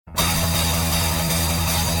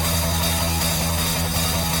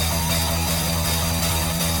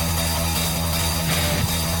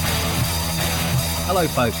Hello,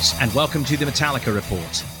 folks, and welcome to the Metallica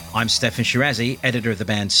Report. I'm Steffan Shirazi, editor of the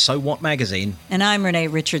band So What magazine. And I'm Renée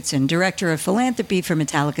Richardson, director of philanthropy for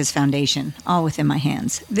Metallica's foundation, all within my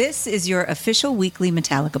hands. This is your official weekly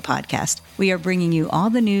Metallica podcast. We are bringing you all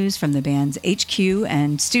the news from the band's HQ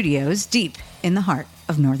and studios deep in the heart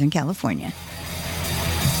of Northern California.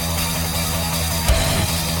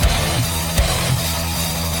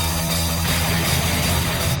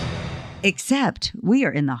 Except we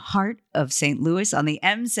are in the heart of St. Louis on the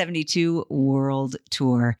M72 World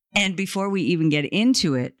Tour. And before we even get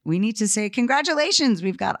into it, we need to say congratulations.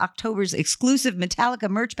 We've got October's exclusive Metallica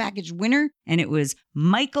merch package winner, and it was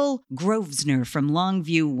Michael Grosvenor from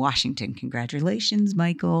Longview, Washington. Congratulations,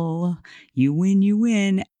 Michael. You win, you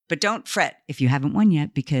win. But don't fret if you haven't won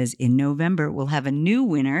yet, because in November, we'll have a new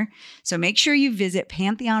winner. So make sure you visit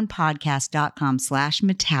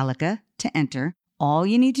pantheonpodcast.com/Metallica to enter. All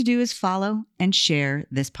you need to do is follow and share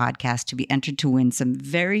this podcast to be entered to win some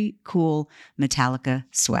very cool Metallica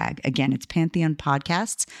swag. Again, it's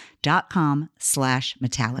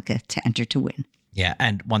pantheonpodcast.com/Metallica to enter to win. Yeah,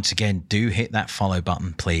 and once again, do hit that follow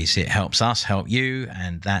button, please. It helps us help you,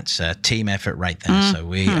 and that's a team effort right there. So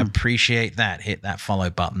we appreciate that. Hit that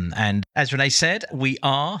follow button. And as Renée said, we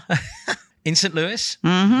are... in St. Louis.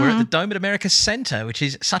 We're at the Dome at America Center, which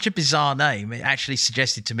is such a bizarre name. It actually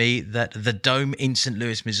suggested to me that the Dome in St.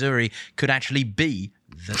 Louis, Missouri could actually be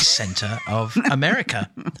the center of America,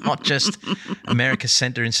 not just America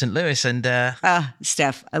Center in St. Louis. And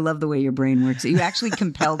Steph, I love the way your brain works. You actually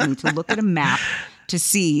compelled me to look at a map to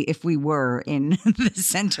see if we were in the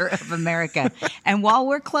center of America. And while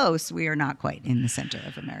we're close, we are not quite in the center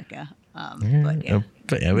of America.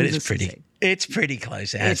 But it's pretty. It's pretty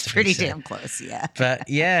close. It's pretty damn close, yeah. But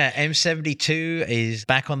yeah, M72 is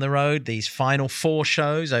back on the road. These final 4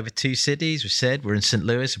 shows over 2 cities. We said we're in St.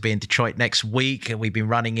 Louis. We'll be in Detroit next week. And we've been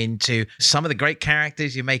running into some of the great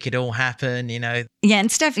characters. You make it all happen, you know. Yeah,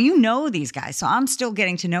 and Steph, you know these guys. So I'm still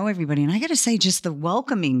getting to know everybody. And I got to say, just the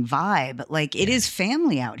welcoming vibe. Like, it is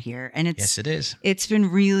family out here. And yes, it is. It's been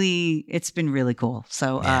really cool.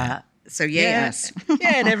 So, yes.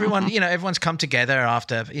 Yeah, and everyone's come together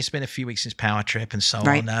after it's been a few weeks since Power Trip and so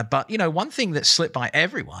on. But, one thing that slipped by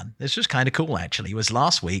everyone, this was kind of cool actually, was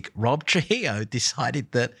last week, Rob Trujillo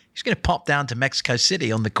decided that he's going to pop down to Mexico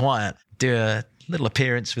City on the quiet, do a little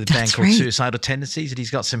appearance with a band called Suicidal Tendencies that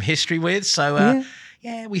he's got some history with. So,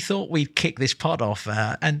 we thought we'd kick this pod off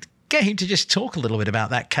and get him to just talk a little bit about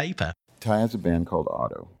that caper. Ty has a band called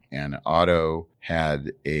Otto, and Otto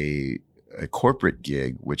had a corporate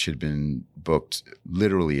gig, which had been booked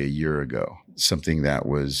literally a year ago, something that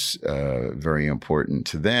was very important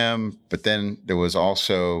to them. But then there was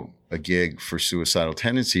also a gig for Suicidal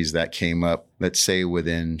Tendencies that came up, let's say,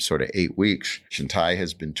 within sort of 8 weeks. Ty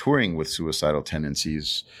has been touring with Suicidal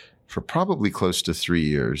Tendencies for probably close to 3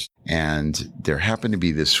 years. And there happened to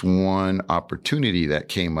be this one opportunity that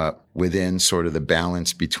came up within sort of the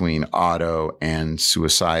balance between Otto and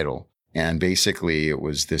Suicidal. And basically, it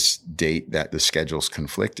was this date that the schedules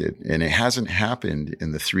conflicted. And it hasn't happened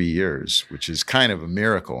in the 3 years, which is kind of a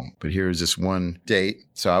miracle. But here's this one date.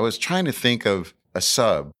 So I was trying to think of a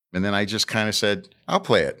sub. And then I just kind of said, I'll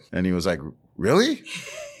play it. And he was like, really?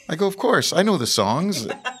 I go, of course. I know the songs.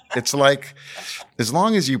 It's like, as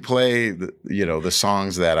long as you play, the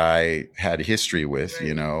songs that I had history with,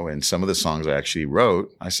 and some of the songs I actually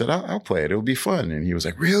wrote, I said, I'll play it. It'll be fun. And he was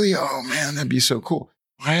like, really? Oh, man, that'd be so cool.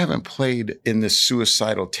 I haven't played in this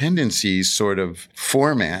Suicidal Tendencies sort of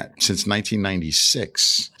format since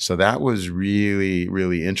 1996. So that was really,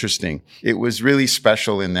 really interesting. It was really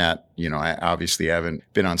special in that, I obviously haven't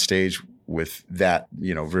been on stage with that,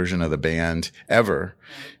 version of the band ever.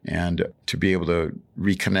 And to be able to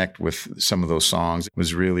reconnect with some of those songs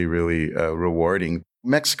was really, really rewarding.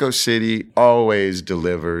 Mexico City always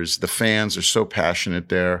delivers. The fans are so passionate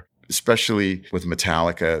there. Especially with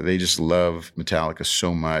Metallica. They just love Metallica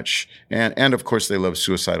so much. And of course, they love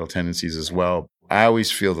Suicidal Tendencies as well. I always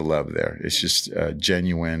feel the love there. It's just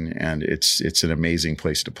genuine, and it's an amazing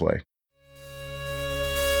place to play.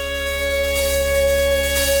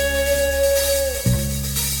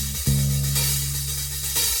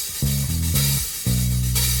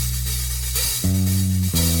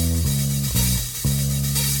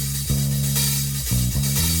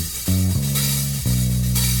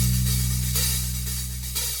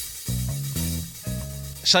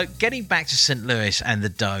 So getting back to St. Louis and the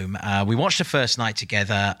Dome, we watched the first night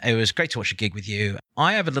together. It was great to watch a gig with you.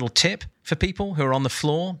 I have a little tip for people who are on the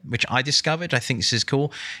floor, which I discovered. I think this is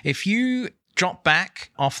cool. If you drop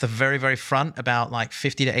back off the very, very front about like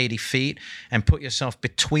 50 to 80 feet and put yourself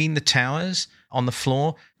between the towers, on the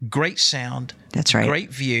floor. Great sound. That's right. Great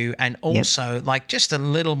view, and also like just a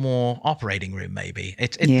little more operating room. Maybe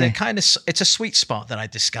it's a sweet spot that I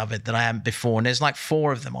discovered that I hadn't before. And there's like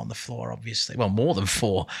 4 of them on the floor, obviously. Well, more than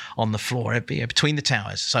 4 on the floor between the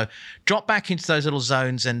towers. So drop back into those little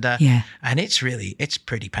zones, and it's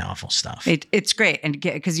pretty powerful stuff. It's great, and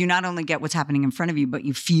because you not only get what's happening in front of you, but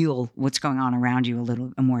you feel what's going on around you a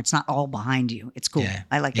little more. It's not all behind you. It's cool.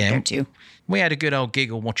 I like it there too. We had a good old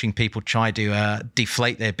giggle watching people try to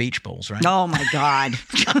deflate their beach balls, right? Oh my God.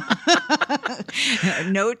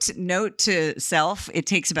 Note to self, it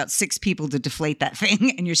takes about 6 people to deflate that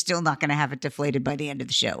thing, and you're still not going to have it deflated by the end of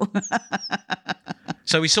the show.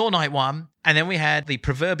 So we saw night 1, and then we had the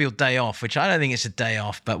proverbial day off, which I don't think it's a day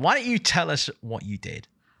off, but why don't you tell us what you did?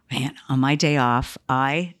 Man, on my day off,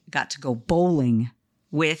 I got to go bowling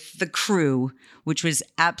with the crew, which was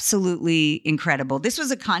absolutely incredible. This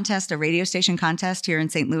was a contest, a radio station contest here in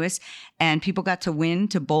St. Louis, and people got to win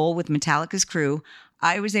to bowl with Metallica's crew.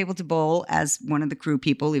 I was able to bowl as one of the crew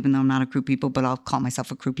people, even though I'm not a crew people, but I'll call myself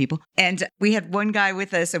a crew people. And we had one guy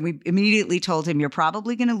with us, and we immediately told him, you're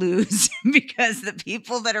probably going to lose because the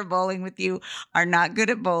people that are bowling with you are not good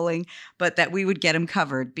at bowling, but that we would get him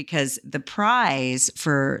covered because the prize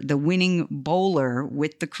for the winning bowler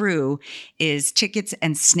with the crew is tickets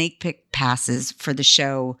and snake pick passes for the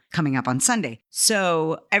show coming up on Sunday.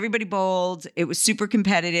 So everybody bowled. It was super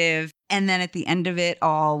competitive. And then at the end of it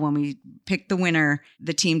all, when we picked the winner,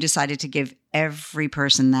 the team decided to give every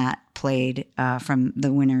person that played from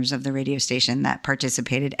the winners of the radio station that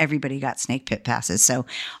participated, everybody got snake pit passes. So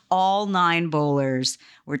all 9 bowlers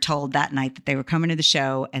were told that night that they were coming to the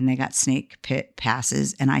show and they got snake pit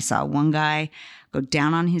passes. And I saw one guy go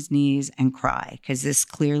down on his knees and cry because this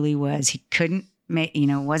clearly was, he couldn't,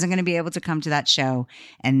 wasn't going to be able to come to that show.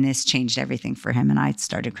 And this changed everything for him. And I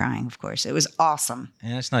started crying, of course. It was awesome.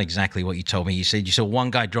 Yeah, that's not exactly what you told me. You said you saw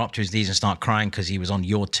one guy drop to his knees and start crying because he was on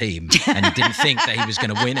your team and he didn't think that he was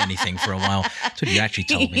going to win anything for a while. That's what you actually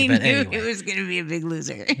told me. But anyway. It was going to be a big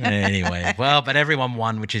loser. Anyway, well, but everyone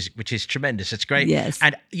won, which is tremendous. It's great. Yes.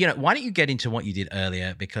 And, why don't you get into what you did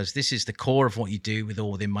earlier? Because this is the core of what you do with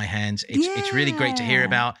All Within My Hands. It's really great to hear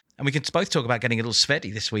about. And we can both talk about getting a little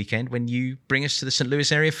sweaty this weekend when you bring us to the St.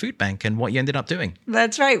 Louis Area Food Bank and what you ended up doing.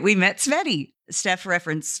 That's right. We met Sveti. Steph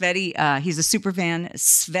referenced Sveti. He's a super fan,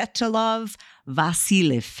 Svetlov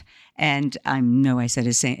Vasiliev. And I know I said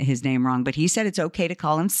his name wrong, but he said it's okay to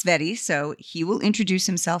call him Sveti. So he will introduce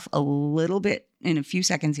himself a little bit in a few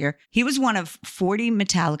seconds here. He was one of 40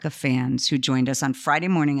 Metallica fans who joined us on Friday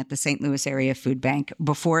morning at the St. Louis Area Food Bank.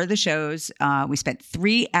 Before the shows, we spent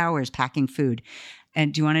 3 hours packing food.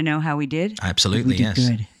 And do you want to know how we did? Absolutely, yes.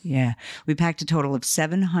 Good. Yeah. We packed a total of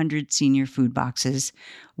 700 senior food boxes.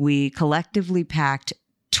 We collectively packed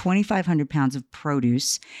 2,500 pounds of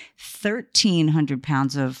produce, 1,300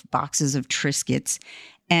 pounds of boxes of Triscuits,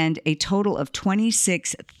 and a total of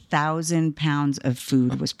 26,000 pounds of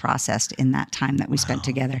food was processed in that time that we spent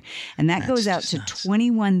together. And that goes out to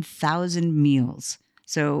 21,000 meals.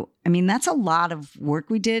 So, that's a lot of work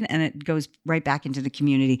we did, and it goes right back into the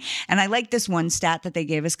community. And I like this one stat that they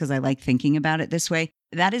gave us because I like thinking about it this way.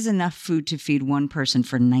 That is enough food to feed one person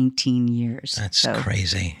for 19 years. That's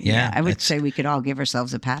crazy. Yeah. I would say we could all give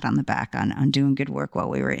ourselves a pat on the back on doing good work while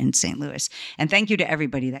we were in St. Louis. And thank you to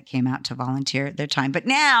everybody that came out to volunteer their time. But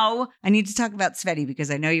now I need to talk about Sveti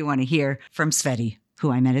because I know you want to hear from Sveti,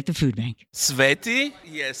 who I met at the food bank. Sveti?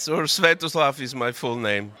 Yes, or Svetoslav is my full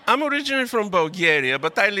name. I'm originally from Bulgaria,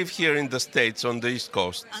 but I live here in the States on the East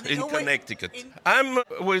Coast, in Connecticut. I'm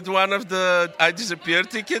with one of the I Disappear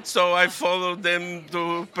tickets, so I follow them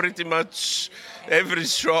to pretty much every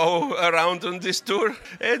show around on this tour.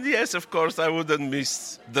 And yes, of course, I wouldn't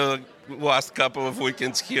miss the last couple of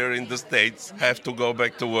weekends here in the States. Have to go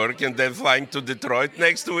back to work and then flying to Detroit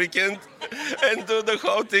next weekend and do the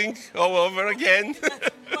whole thing all over again.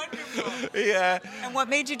 Wonderful. Yeah. And what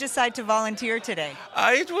made you decide to volunteer today?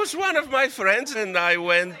 It was one of my friends, and I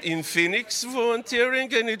went in Phoenix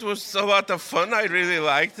volunteering, and it was a lot of fun. I really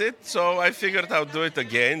liked it, so I figured I'll do it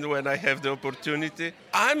again when I have the opportunity.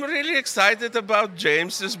 I'm really excited about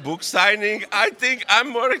James's book signing. I think I'm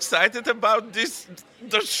more excited about this.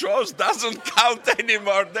 The shows doesn't count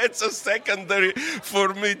anymore. That's a secondary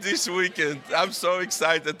for me this weekend. I'm so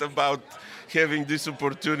excited about having this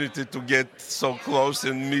opportunity to get so close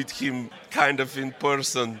and meet him kind of in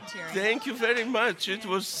person. Thank you very much. It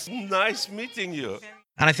was nice meeting you.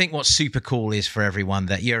 And I think what's super cool is for everyone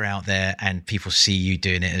that you're out there and people see you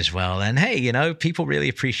doing it as well. And hey, you know, people really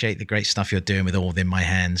appreciate the great stuff you're doing with All Within My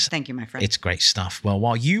Hands. Thank you, my friend. It's great stuff. Well,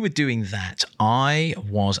 while you were doing that, I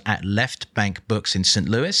was at Left Bank Books in St.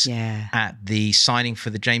 Louis at the signing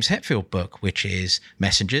for the James Hetfield book, which is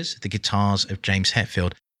Messengers, the Guitars of James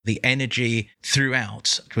Hetfield. The energy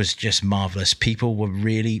throughout was just marvelous. People were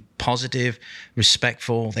really positive,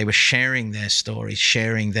 respectful. They were sharing their stories,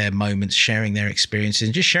 sharing their moments, sharing their experiences,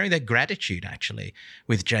 and just sharing their gratitude, actually,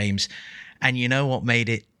 with James. And you know what made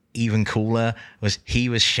it even cooler was he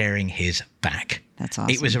was sharing his back. That's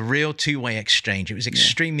awesome. It was a real two-way exchange. It was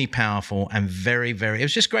extremely powerful and very, very, it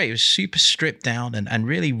was just great. It was super stripped down and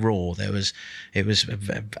really raw. I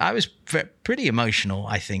was pretty emotional,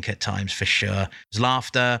 I think, at times for sure. There was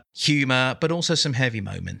laughter, humor, but also some heavy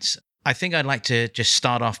moments. I think I'd like to just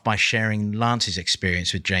start off by sharing Lance's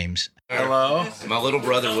experience with James. Hello. My little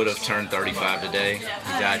brother would have turned 35 today.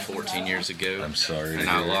 He died 14 years ago. I'm sorry. And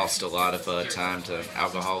I lost a lot of time to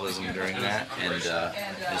alcoholism during that. And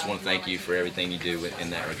I just want to thank you for everything you do in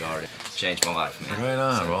that regard. It changed my life, man. Right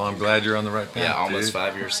on. Well, I'm glad you're on the right path. Yeah, almost dude.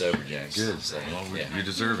 5 years sober, James. Good. So, You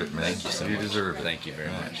deserve it, man. Thank you so You much. deserve it. Thank you very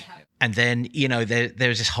much. And then, you know,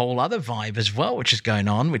 there's this whole other vibe as well, which is going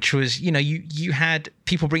on, which was, you know, you had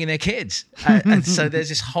people bringing their kids. And so there's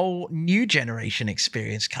this whole new generation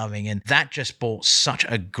experience coming. And that just brought such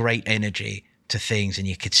a great energy to things. And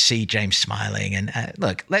you could see James smiling. And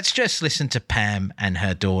look, let's just listen to Pam and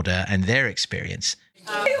her daughter and their experience.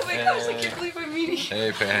 Oh my gosh, I can't believe I'm meeting you.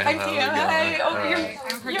 Hey, Pam. I'm Tia. Hi. Oh,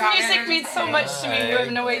 your music means so much to me. You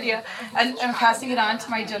have no idea. And I'm passing it on to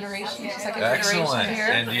my generation, second Excellent. generation here.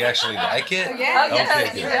 And do you actually like it? Yeah, Okay,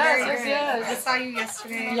 yes, good. yes. I saw you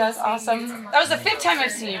yesterday. Yes, awesome. That was the 5th time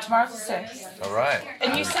I've seen you. Tomorrow's the 6th. All right.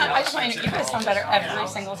 And you sound, I just want you guys sound better every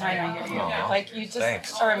single time I hear you. Like, you just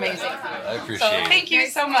Thanks. are amazing. I appreciate So it. thank you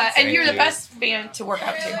so much. And Thank you're the you. best band to work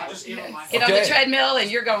out to. Get on Okay. the treadmill and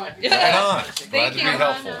you're going. Right on. Glad Thank to you. be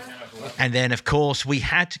helpful. And then, of course, we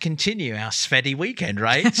had to continue our Sveti weekend,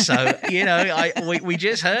 right? So, you know, we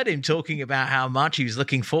just heard him talking about how much he was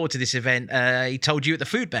looking forward to this event. He told you at the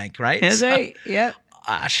food bank, right? Is it? Yep.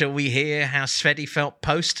 Shall we hear how Sveti felt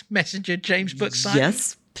post-Messenger James book signing?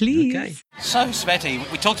 Yes, please. Okay. So, Sveti,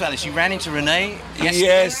 we talked about this. You ran into Renée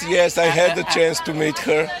Yes, yesterday. I had the chance to meet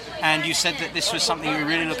her. And you said that this was something you were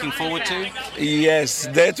really looking forward to. Yes,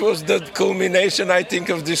 that was the culmination, I think,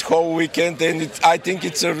 of this whole weekend, and I think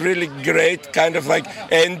it's a really great kind of like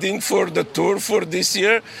ending for the tour for this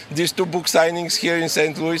year. These 2 book signings here in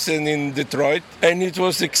St. Louis and in Detroit, and it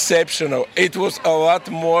was exceptional. It was a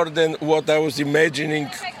lot more than what I was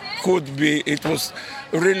imagining could be. It was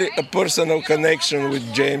really a personal connection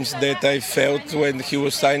with James that I felt when he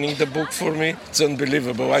was signing the book for me. It's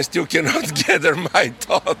unbelievable. I still cannot gather my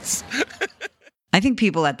thoughts. I think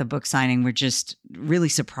people at the book signing were just really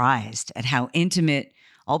surprised at how intimate,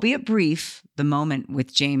 albeit brief, the moment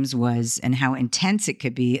with James was and how intense it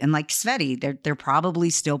could be. And like Sveti, they're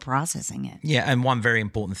probably still processing it. Yeah, and one very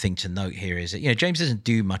important thing to note here is that, you know, James doesn't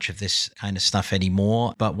do much of this kind of stuff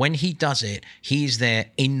anymore, but when he does it, he's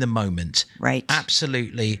there in the moment. Right.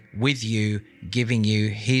 Absolutely with you, giving you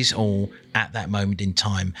his all at that moment in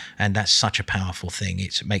time. And that's such a powerful thing.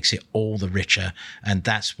 It makes it all the richer. And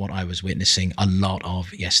that's what I was witnessing a lot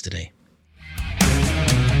of yesterday.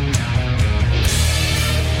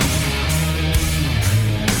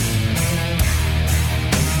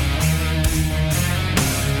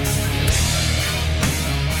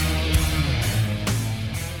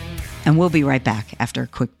 And we'll be right back after a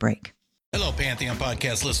quick break. Hello, Pantheon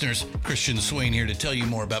podcast listeners. Christian Swain here to tell you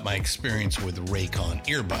more about my experience with Raycon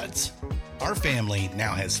earbuds. Our family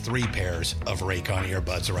now has 3 pairs of Raycon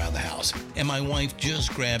earbuds around the house, and my wife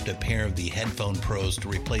just grabbed a pair of the Headphone Pros to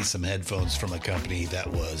replace some headphones from a company that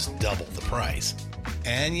was double the price.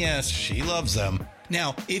 And yes, she loves them.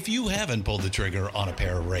 Now, if you haven't pulled the trigger on a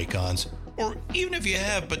pair of Raycons, or even if you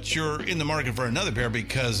have, but you're in the market for another pair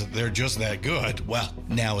because they're just that good, well,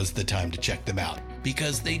 now is the time to check them out,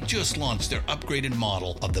 because they just launched their upgraded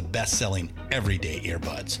model of the best-selling everyday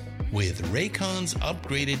earbuds. With Raycon's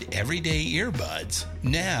upgraded everyday earbuds,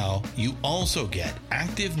 now you also get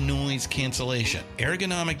active noise cancellation,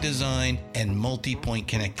 ergonomic design, and multi-point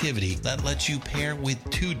connectivity that lets you pair with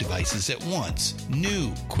 2 devices at once.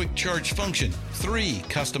 New quick charge function, 3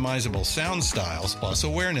 customizable sound styles, plus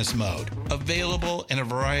awareness mode. Available in a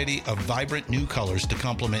variety of vibrant new colors to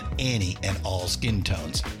complement any and all skin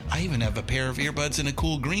tones. I even have a pair of earbuds in a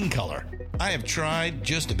cool green color. I have tried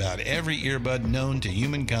just about every earbud known to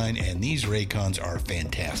humankind, and these Raycons are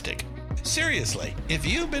fantastic. Seriously, if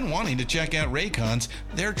you've been wanting to check out Raycons,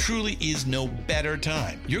 there truly is no better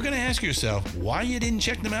time. You're going to ask yourself why you didn't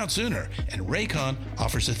check them out sooner, and Raycon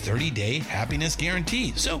offers a 30-day happiness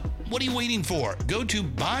guarantee. So what are you waiting for? Go to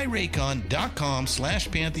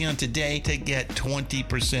buyraycon.com/Pantheon today to get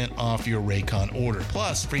 20% off your Raycon order,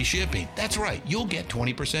 plus free shipping. That's right, you'll get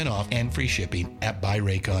 20% off and free shipping at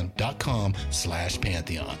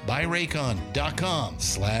buyraycon.com/Pantheon.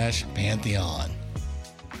 buyraycon.com/Pantheon.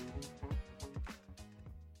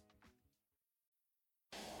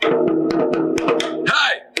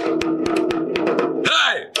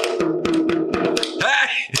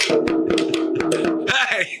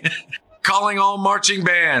 Calling all marching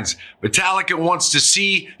bands. Metallica wants to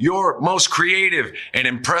see your most creative and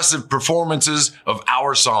impressive performances of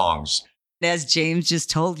our songs. As James just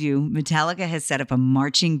told you, Metallica has set up a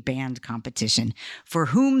marching band competition for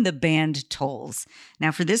whom the band tolls.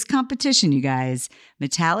 Now, for this competition, you guys,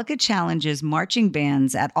 Metallica challenges marching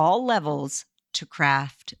bands at all levels to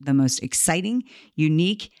craft the most exciting,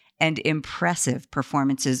 unique, and impressive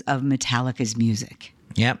performances of Metallica's music.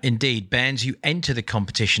 Yep, indeed. Bands who enter the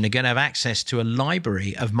competition are going to have access to a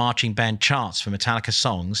library of marching band charts for Metallica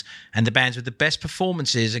songs, and the bands with the best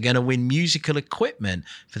performances are going to win musical equipment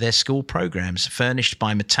for their school programs, furnished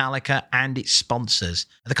by Metallica and its sponsors.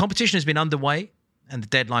 The competition has been underway, and the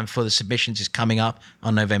deadline for the submissions is coming up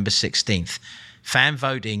on November 16th. Fan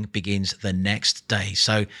voting begins the next day,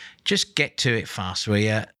 so just get to it fast, will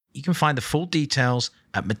you? You can find the full details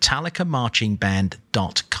at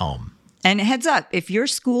metallicamarchingband.com. And heads up, if your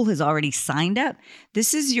school has already signed up,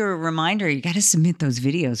 this is your reminder. You got to submit those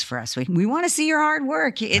videos for us. We want to see your hard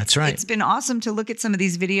work. That's right. It's been awesome to look at some of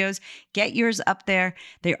these videos. Get yours up there.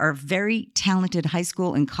 They are very talented high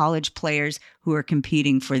school and college players who are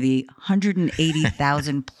competing for the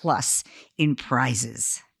 $180,000 plus in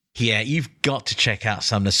prizes. Yeah, you've got to check out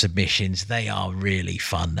some of the submissions. They are really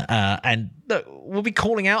fun. And look, we'll be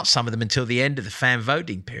calling out some of them until the end of the fan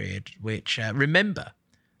voting period, which, remember,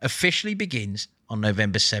 officially begins on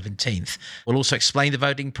November 17th. We'll also explain the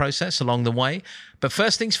voting process along the way. But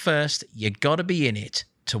first things first, you got to be in it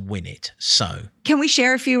to win it. So, can we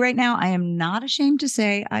share a few right now? I am not ashamed to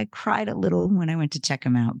say I cried a little when I went to check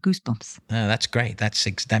them out. Goosebumps. Oh, that's great.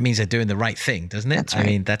 That means they're doing the right thing, doesn't it? That's right. I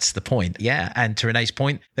mean, that's the point. Yeah. And to Renee's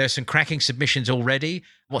point, there are some cracking submissions already.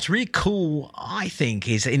 What's really cool, I think,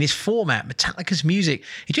 is in this format, Metallica's music,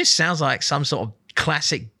 it just sounds like some sort of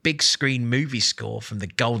classic big screen movie score from the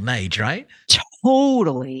golden age, right?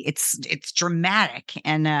 Totally. It's dramatic.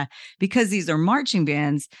 And because these are marching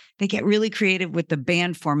bands, they get really creative with the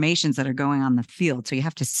band formations that are going on the field. So you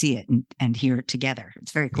have to see it and hear it together.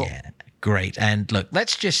 It's very cool. Yeah, great. And look,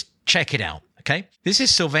 let's just check it out, okay? This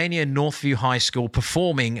is Sylvania Northview High School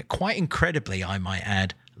performing, quite incredibly, I might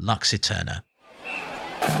add, Lux Eterna.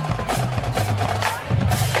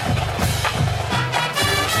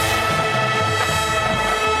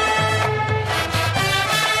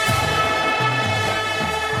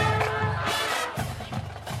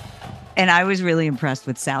 And I was really impressed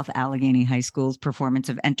with South Allegheny High School's performance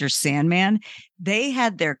of Enter Sandman. They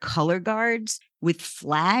had their color guards with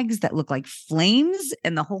flags that look like flames,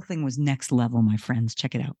 and the whole thing was next level, my friends.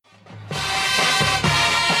 Check it out.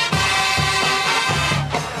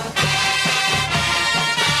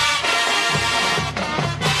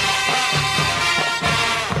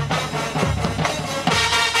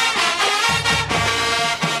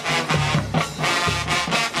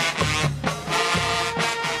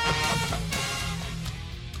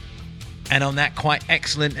 And on that quite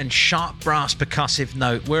excellent and sharp brass percussive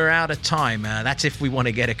note, we're out of time. That's if we want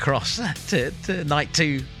to get across to night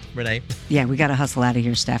 2, Renee. Yeah, we got to hustle out of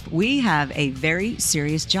here, Steph. We have a very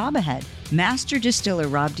serious job ahead. Master Distiller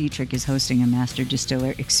Rob Dietrich is hosting a Master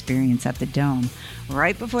Distiller experience at the Dome.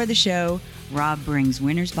 Right before the show, Rob brings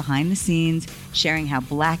winners behind the scenes, sharing how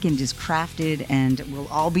Blackened is crafted, and we'll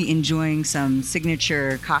all be enjoying some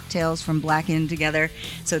signature cocktails from Blackened together.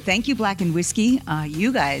 So thank you, Blackened Whiskey.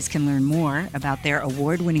 You guys can learn more about their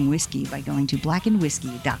award-winning whiskey by going to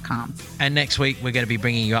blackenedwhiskey.com. And next week, we're going to be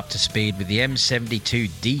bringing you up to speed with the M72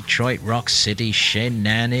 Detroit Rock City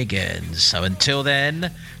shenanigans. So until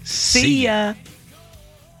then, see ya.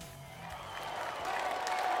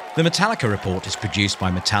 The Metallica Report is produced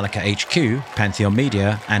by Metallica HQ, Pantheon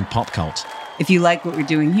Media, and Pop Cult. If you like what we're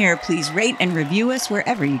doing here, please rate and review us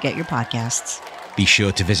wherever you get your podcasts. Be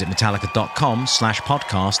sure to visit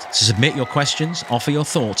metallica.com/podcast to submit your questions, offer your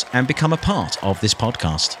thoughts, and become a part of this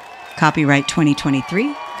podcast. Copyright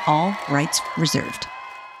 2023, all rights reserved.